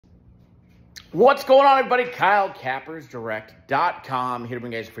What's going on, everybody? KyleCappersDirect.com here to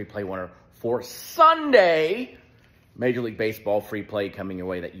bring you guys a free play winner for Sunday. Major League Baseball free play coming your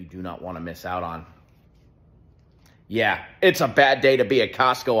way that you do not want to miss out on. Yeah, it's a bad day to be a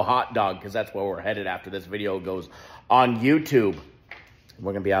Costco hot dog because that's where we're headed after this video goes on YouTube.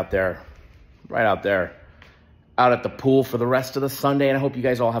 We're going to be out there, right out there, out at the pool for the rest of the Sunday, and I hope you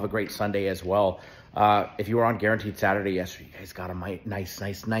guys all have a great Sunday as well. If you were on Guaranteed Saturday yesterday, you guys got a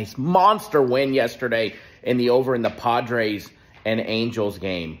nice monster win yesterday in the Padres and Angels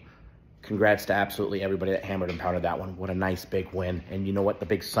game. Congrats to absolutely everybody that hammered and pounded that one. What a nice big win. And you know what? The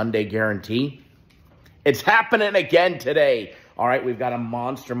big Sunday guarantee? It's happening again today. All right, we've got a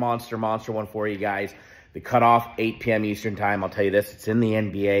monster one for you guys. The cutoff, 8 p.m. Eastern time. I'll tell you this, it's in the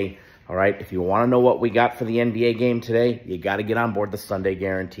NBA. All right, if you want to know what we got for the NBA game today, you got to get on board the Sunday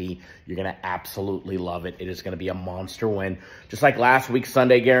guarantee. You're going to absolutely love it. It is going to be a monster win. Just like last week's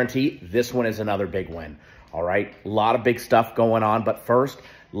Sunday guarantee, this one is another big win. All right, a lot of big stuff going on. But first,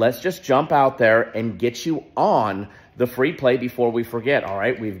 let's just jump out there and get you on the free play before we forget. All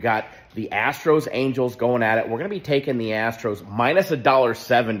right, we've got the Astros Angels going at it. We're going to be taking the Astros minus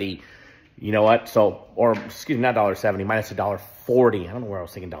 $1.70. You know what? So, or excuse me, not $1.70, minus $1.40. I don't know where I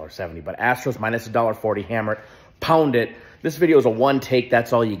was thinking $1.70, but Astros minus $1.40, hammer it, pound it. This video is a one take.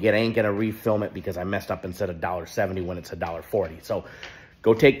 That's all you get. I ain't going to refilm it because I messed up and said $1.70 when it's $1.40. So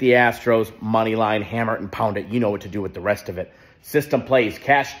go take the Astros, money line, hammer it, and pound it. You know what to do with the rest of it. System plays.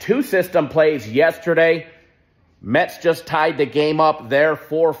 Cash 2 system plays yesterday. Mets just tied the game up there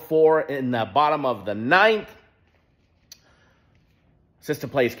 4-4 in the bottom of the 9th. System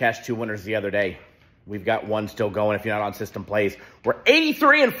plays cash 2 winners the other day. We've got one still going if you're not on system plays. We're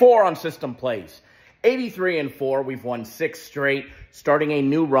 83-4 on system plays. 83-4. We've won 6 straight, starting a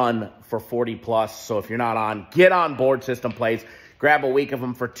new run for 40+. So if you're not on, get on board system plays. Grab a week of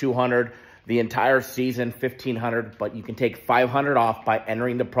them for $200. The entire season, $1,500. But you can take $500 off by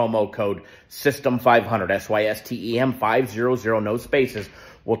entering the promo code SYSTEM500. SYSTEM 500, no spaces.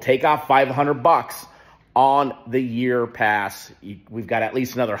 We'll take off $500 on the year pass. We've got at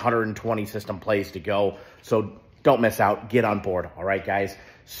least another 120 system plays to go. So don't miss out. Get on board. All right, guys.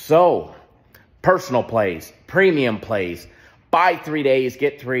 So personal plays, premium plays, buy 3 days,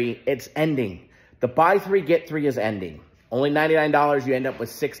 get 3. It's ending. The buy 3, get 3 is ending. Only $99. You end up with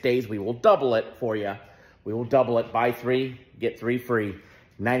 6 days. We will double it for you. We will double it. Buy 3, get 3 free.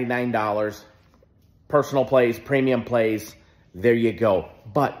 $99. Personal plays, premium plays. There you go.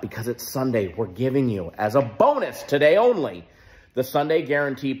 But because it's Sunday, we're giving you, as a bonus today only, the Sunday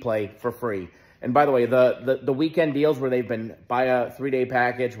guarantee play for free. And by the way, the weekend deals where they've been buy a 3-day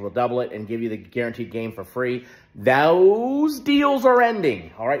package, we'll double it and give you the guaranteed game for free. Those deals are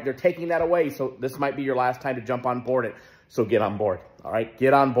ending. All right, they're taking that away. So this might be your last time to jump on board it. So get on board. All right,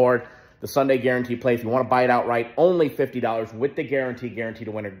 get on board the Sunday guarantee play. If you want to buy it outright, only $50 with the guarantee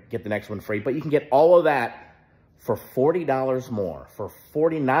to win or get the next one free. But you can get all of that for $40 more, for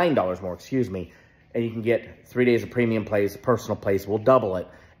 $49 more, excuse me, and you can get 3 days of premium plays, personal plays, we'll double it,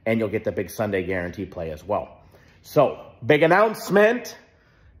 and you'll get the big Sunday guarantee play as well. So, big announcement.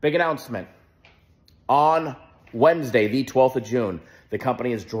 On Wednesday, the 12th of June, the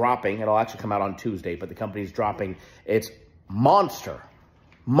company is dropping, it'll actually come out on Tuesday, but the company is dropping its monster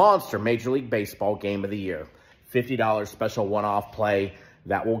Major League Baseball Game of the Year. $50 special one-off play.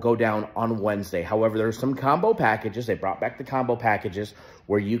 That will go down on Wednesday. However, there are some combo packages. They brought back the combo packages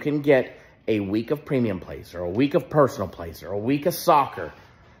where you can get a week of premium plays or a week of personal plays or a week of soccer,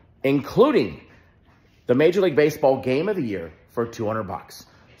 including the Major League Baseball Game of the Year for $200.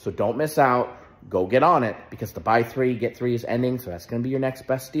 So don't miss out. Go get on it because the buy 3, get 3 is ending. So that's going to be your next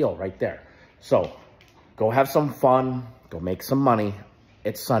best deal right there. So go have some fun. Go make some money.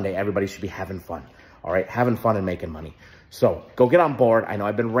 It's Sunday. Everybody should be having fun. All right, having fun and making money. So go get on board. I know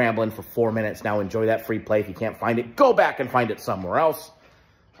I've been rambling for 4 minutes now. Enjoy that free play. If you can't find it, go back and find it somewhere else.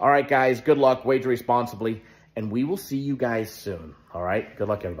 All right, guys, good luck. Wager responsibly. And we will see you guys soon. All right, good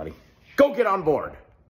luck, everybody. Go get on board.